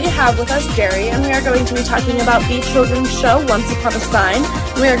 Now we have with us Gerry, and we are going to be talking about the children's show Once Upon a Stein.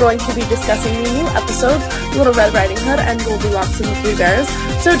 We are going to be discussing the new episodes, Little Red Riding Hood and Goldilocks and the Three Bears.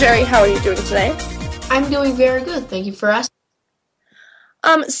 So Gerry, how are you doing today? I'm doing very good. Thank you for asking.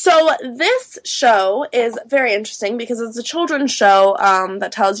 So this show is very interesting because it's a children's show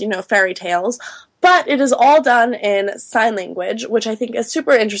that tells, fairy tales, but it is all done in sign language, which I think is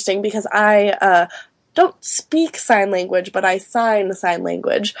super interesting because I don't speak sign language, but I sign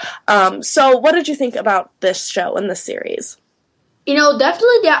language. So what did you think about this show and this series?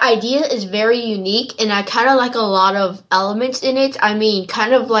 Definitely the idea is very unique, and I kind of like a lot of elements in it. I mean,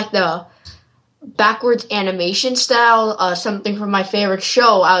 kind of like the backwards animation style, something from my favorite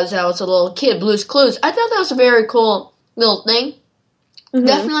show as I was a little kid, Blue's Clues. I thought that was a very cool little thing. Mm-hmm.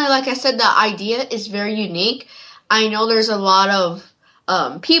 Definitely, like I said, the idea is very unique. I know there's a lot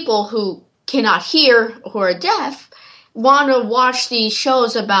of people who cannot hear, who are deaf, want to watch these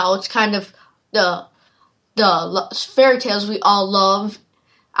shows about kind of the fairy tales we all love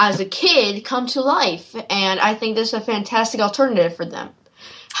as a kid come to life, and I think this is a fantastic alternative for them.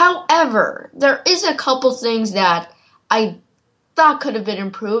 However, there is a couple things that I thought could have been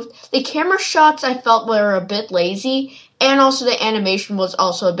improved. The camera shots I felt were a bit lazy, and also the animation was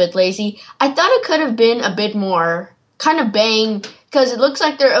also a bit lazy. I thought it could have been a bit more kind of bang, because it looks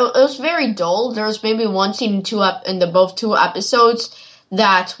like it was very dull. There was maybe one scene in the both two episodes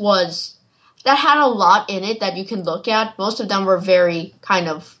that had a lot in it that you can look at. Most of them were very kind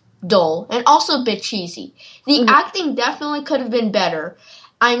of dull and also a bit cheesy. The acting definitely could have been better.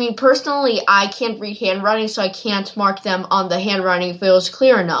 I mean, personally, I can't read handwriting, so I can't mark them on the handwriting if it was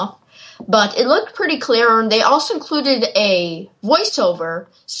clear enough. But it looked pretty clear, and they also included a voiceover.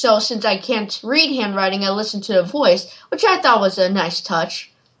 So since I can't read handwriting, I listened to the voice, which I thought was a nice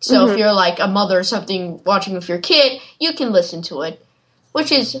touch. So if you're like a mother or something watching with your kid, you can listen to it,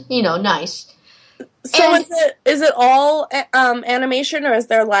 which is, nice. So is it all animation, or is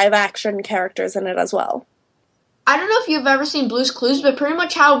there live action characters in it as well? I don't know if you've ever seen Blue's Clues, but pretty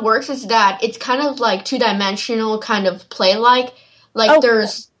much how it works is that it's kind of like two-dimensional kind of play-like.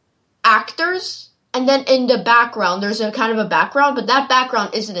 There's actors, and then in the background, there's a kind of a background, but that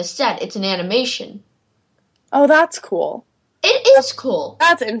background isn't a set, it's an animation. Oh, that's cool. It is cool.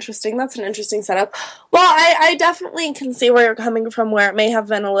 That's interesting. That's an interesting setup. Well, I definitely can see where you're coming from, where it may have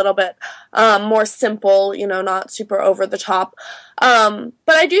been a little bit more simple, not super over the top. But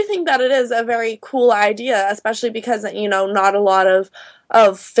I do think that it is a very cool idea, especially because, not a lot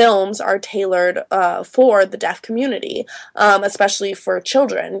of films are tailored for the deaf community, especially for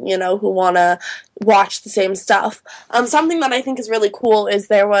children, who want to watch the same stuff. Something that I think is really cool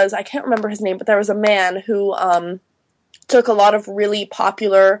is I can't remember his name, but there was a man who took a lot of really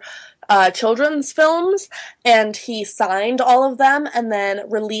popular children's films, and he signed all of them and then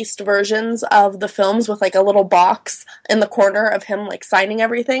released versions of the films with a little box in the corner of him signing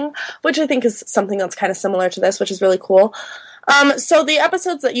everything, which I think is something that's kind of similar to this, which is really cool. So the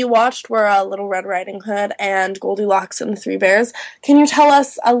episodes that you watched were Little Red Riding Hood and Goldilocks and the Three Bears. Can you tell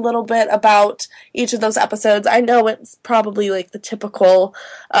us a little bit about each of those episodes? I know it's probably the typical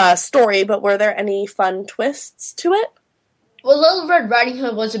story, but were there any fun twists to it? Well, Little Red Riding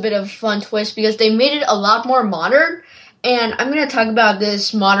Hood was a bit of a fun twist because they made it a lot more modern, and I'm going to talk about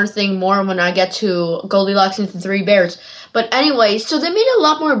this modern thing more when I get to Goldilocks and the Three Bears. But anyway, so they made it a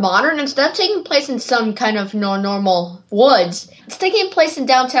lot more modern. Instead of taking place in some kind of normal woods, it's taking place in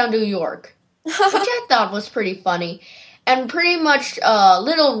downtown New York, which I thought was pretty funny. And pretty much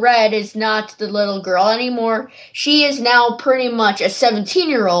Little Red is not the little girl anymore. She is now pretty much a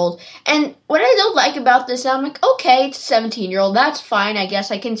 17-year-old. And what I don't like about this, I'm like, okay, it's a 17-year-old. That's fine. I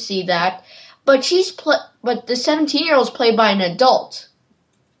guess I can see that. But but the 17-year-old is played by an adult.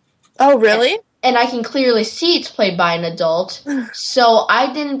 Oh, really? And I can clearly see it's played by an adult. So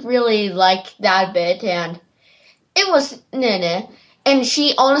I didn't really like that bit. And it was And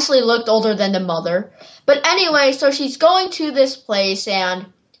she honestly looked older than the mother. But anyway, so she's going to this place, and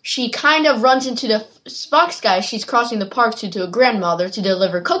she kind of runs into the fox guy. She's crossing the park to a grandmother to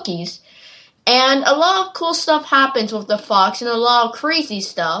deliver cookies. And a lot of cool stuff happens with the fox, and a lot of crazy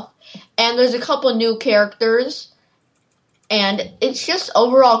stuff. And there's a couple new characters. And it's just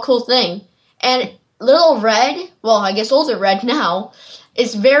overall a cool thing. And Little Red, well, I guess Older Red now,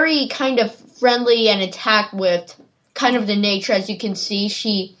 is very kind of friendly and attacked with kind of the nature. As you can see,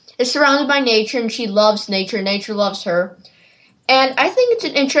 she is surrounded by nature, and she loves nature. Nature loves her. And I think it's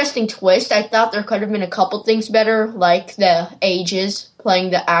an interesting twist. I thought there could have been a couple things better, like the ages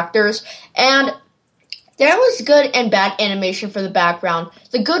playing the actors. And there was good and bad animation for the background.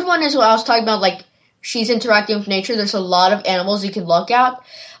 The good one is what I was talking about, she's interacting with nature. There's a lot of animals you can look at.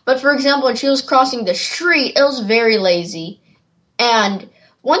 But for example, when she was crossing the street, it was very lazy. And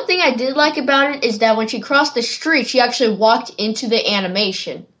one thing I did like about it is that when she crossed the street, she actually walked into the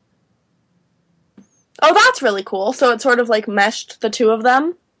animation. Oh, that's really cool. So it sort of meshed the two of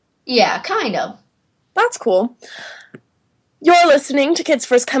them? Yeah, kind of. That's cool. You're listening to Kids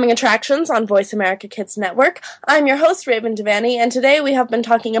First Coming Attractions on Voice America Kids Network. I'm your host, Raven Devanney, and today we have been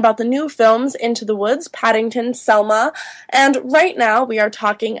talking about the new films Into the Woods, Paddington, Selma, and right now we are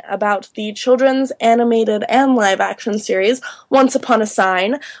talking about the children's animated and live-action series, Once Upon a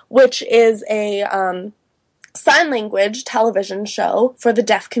Sign, which is a sign language television show for the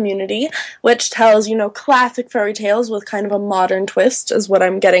deaf community, which tells, classic fairy tales with kind of a modern twist, is what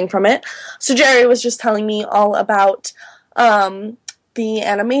I'm getting from it. So Gerry was just telling me all about the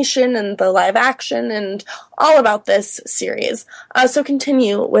animation and the live action and all about this series. So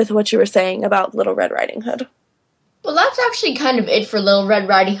continue with what you were saying about Little Red Riding Hood. Well, that's actually kind of it for Little Red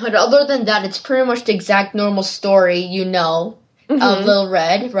Riding Hood. Other than that, it's pretty much the exact normal story, of Little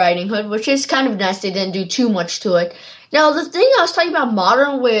Red Riding Hood, which is kind of nice. They didn't do too much to it. Now, the thing I was talking about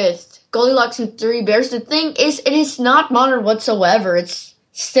modern with Goldilocks and Three Bears, the thing is, it is not modern whatsoever. It's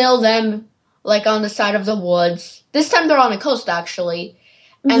still them, on the side of the woods. This time they're on the coast, actually.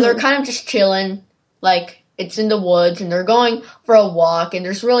 And they're kind of just chilling, it's in the woods, and they're going for a walk, and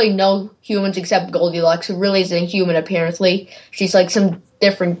there's really no humans except Goldilocks, who really isn't a human, apparently. She's some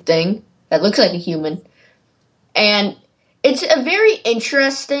different thing that looks like a human. And it's a very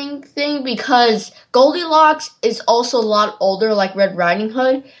interesting thing because Goldilocks is also a lot older, like Red Riding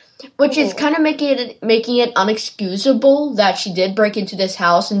Hood, which is kind of making it unexcusable that she did break into this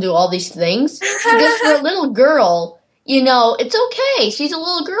house and do all these things. Because for a little girl, it's okay. She's a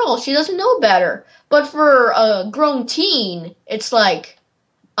little girl. She doesn't know better. But for a grown teen, it's it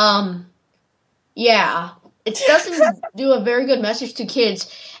doesn't do a very good message to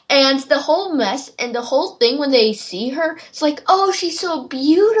kids. And the whole mess and the whole thing when they see her, it's oh, she's so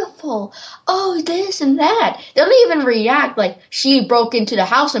beautiful. Oh, this and that. They don't even react like she broke into the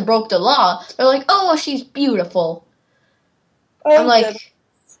house and broke the law. They're oh, she's beautiful. Oh, I'm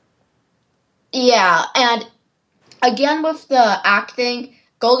yeah. And again with the acting,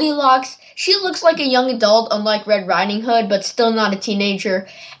 Goldilocks, she looks like a young adult, unlike Red Riding Hood, but still not a teenager.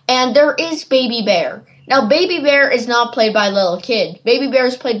 And there is Baby Bear. Now, Baby Bear is not played by a little kid. Baby Bear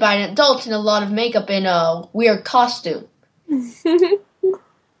is played by an adult in a lot of makeup in a weird costume. And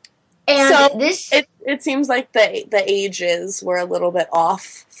so it seems like the ages were a little bit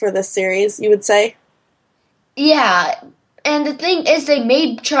off for this series, you would say? Yeah, and the thing is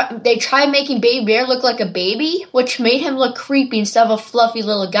they tried making Baby Bear look like a baby, which made him look creepy instead of a fluffy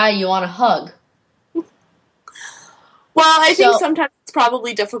little guy you want to hug. Well, I think sometimes it's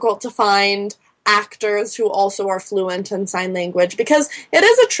probably difficult to find actors who also are fluent in sign language because it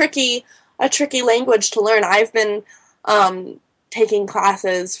is a tricky language to learn. I've been taking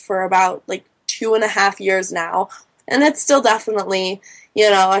classes for about 2.5 years now, and it's still definitely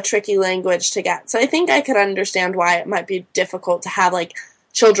a tricky language to get. So I think I could understand why it might be difficult to have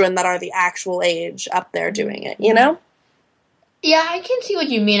children that are the actual age up there doing it, Yeah, I can see what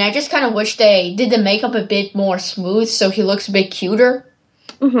you mean. I just kind of wish they did the makeup a bit more smooth so he looks a bit cuter.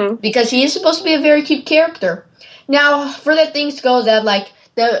 Because he is supposed to be a very cute character. Now, for the things go that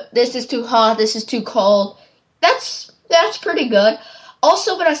this is too hot, this is too cold, that's pretty good.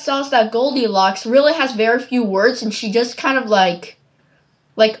 Also, what I saw is that Goldilocks really has very few words, and she just kind of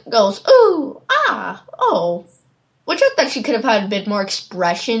goes ooh, ah, oh, which I thought she could have had a bit more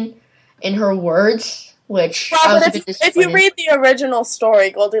expression in her words. Which I was a bit disappointed. If you read the original story,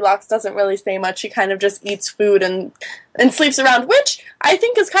 Goldilocks doesn't really say much. She kind of just eats food and sleeps around, which I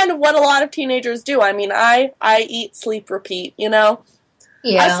think is kind of what a lot of teenagers do. I mean, I eat, sleep, repeat, Yeah.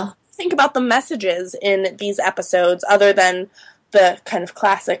 I think about the messages in these episodes other than the kind of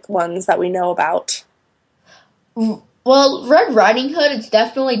classic ones that we know about. Well, Red Riding Hood, it's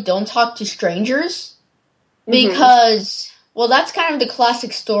definitely don't talk to strangers because... Well, that's kind of the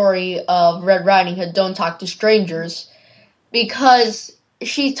classic story of Red Riding Hood, don't talk to strangers, because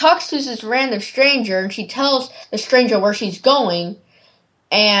she talks to this random stranger, and she tells the stranger where she's going,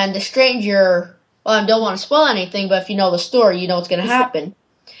 and the stranger, well, I don't want to spoil anything, but if you know the story, you know what's going to happen.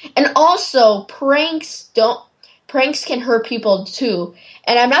 And also, pranks can hurt people too,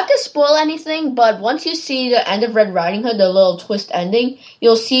 and I'm not going to spoil anything, but once you see the end of Red Riding Hood, the little twist ending,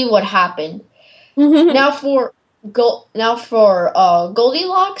 you'll see what happened. Now for Goldilocks,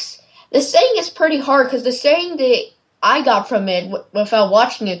 the saying is pretty hard because the saying that I got from it without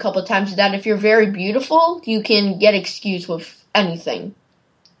watching it a couple of times is that if you're very beautiful, you can get excused with anything.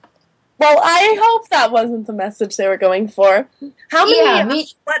 Well, I hope that wasn't the message they were going for.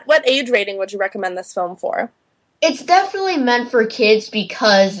 What age rating would you recommend this film for? It's definitely meant for kids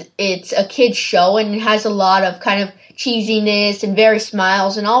because it's a kid's show and it has a lot of kind of cheesiness and very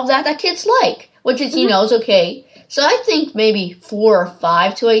smiles and all of that kids like, which is, is okay. So I think maybe 4 or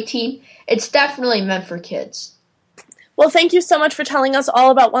 5 to 18. It's definitely meant for kids. Well, thank you so much for telling us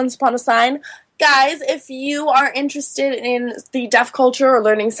all about Once Upon a Sign. Guys, if you are interested in the deaf culture or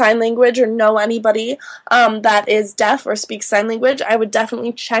learning sign language or know anybody that is deaf or speaks sign language, I would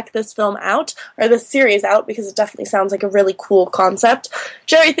definitely check this film out, or this series out, because it definitely sounds like a really cool concept.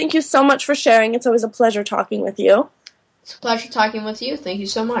 Gerry, thank you so much for sharing. It's always a pleasure talking with you. It's a pleasure talking with you. Thank you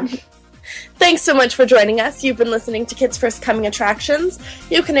so much. Thanks so much for joining us. You've been listening to Kids First Coming Attractions.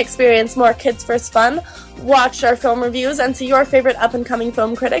 You can experience more Kids First fun, watch our film reviews, and see your favorite up-and-coming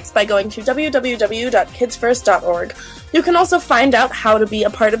film critics by going to www.kidsfirst.org. You can also find out how to be a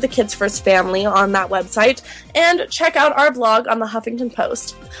part of the Kids First family on that website, and check out our blog on the Huffington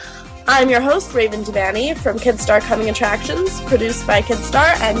Post. I'm your host, Raven Devanney, from Kidstar Coming Attractions, produced by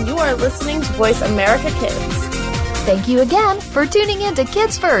Kidstar, and you are listening to Voice America Kids. Thank you again for tuning in to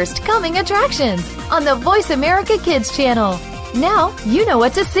Kids First Coming Attractions on the Voice America Kids channel. Now you know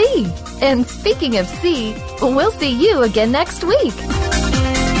what to see. And speaking of see, we'll see you again next week.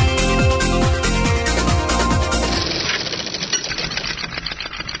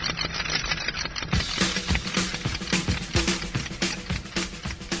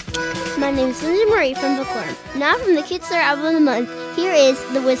 My name is Lindsay Marie from Bookworm. Now from the Kids Star Album of the Month, here is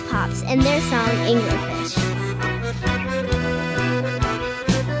the Whiz Pops and their song Anglerfish.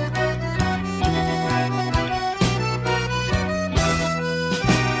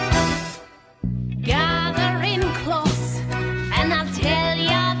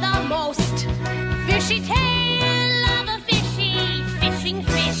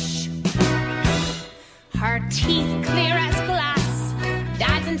 Teeth clear as glass,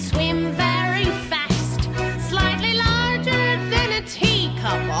 dives and swim very fast, slightly larger than a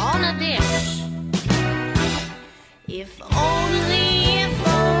teacup on a dish. If only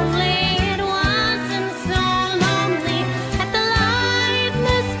it wasn't so lonely at the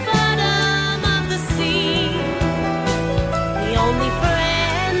lightless bottom of the sea. The only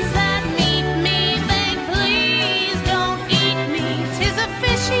friends that meet me beg, please don't eat me. 'Tis a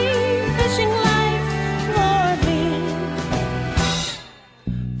fishing life.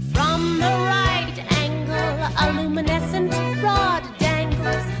 A luminescent rod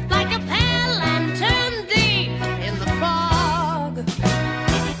dangles like a pale lantern deep in the fog.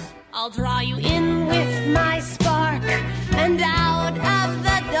 I'll draw you in with my spark, and out of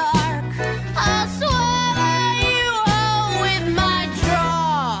the dark I'll swallow you whole with my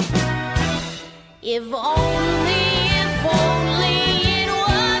draw. If only it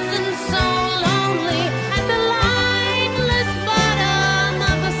wasn't so lonely at the lightless bottom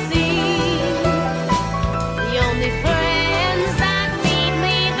of the sea. The only friends that meet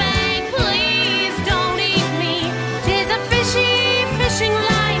me beg, please don't eat me. 'Tis a fishing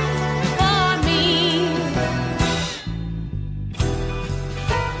life for me.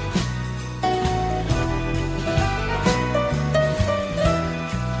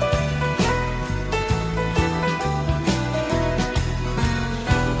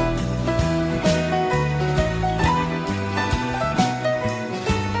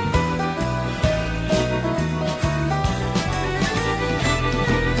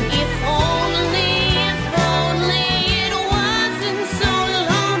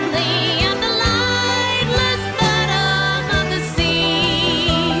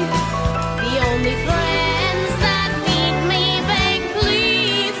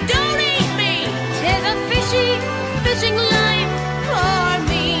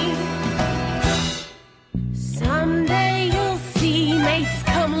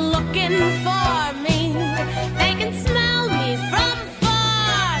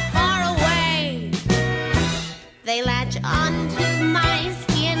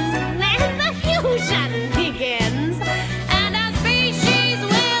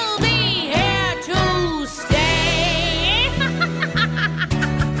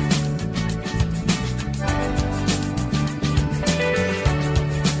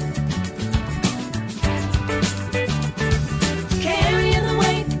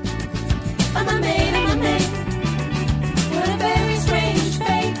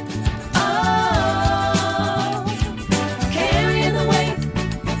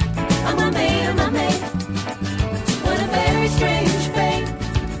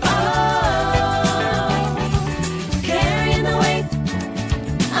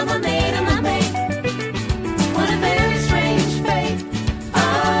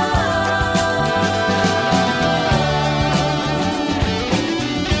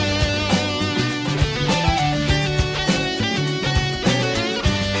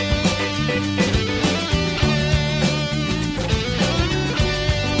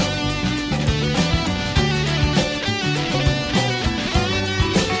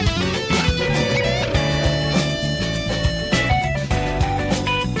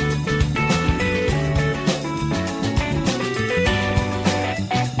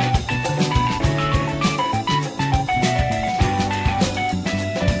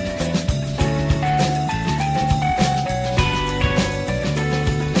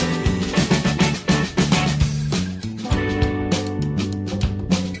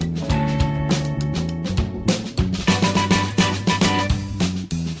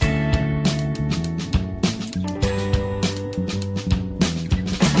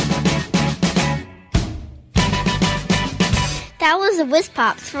 That was the Whiz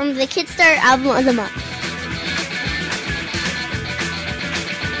Pops from the Kidstar Album of the Month.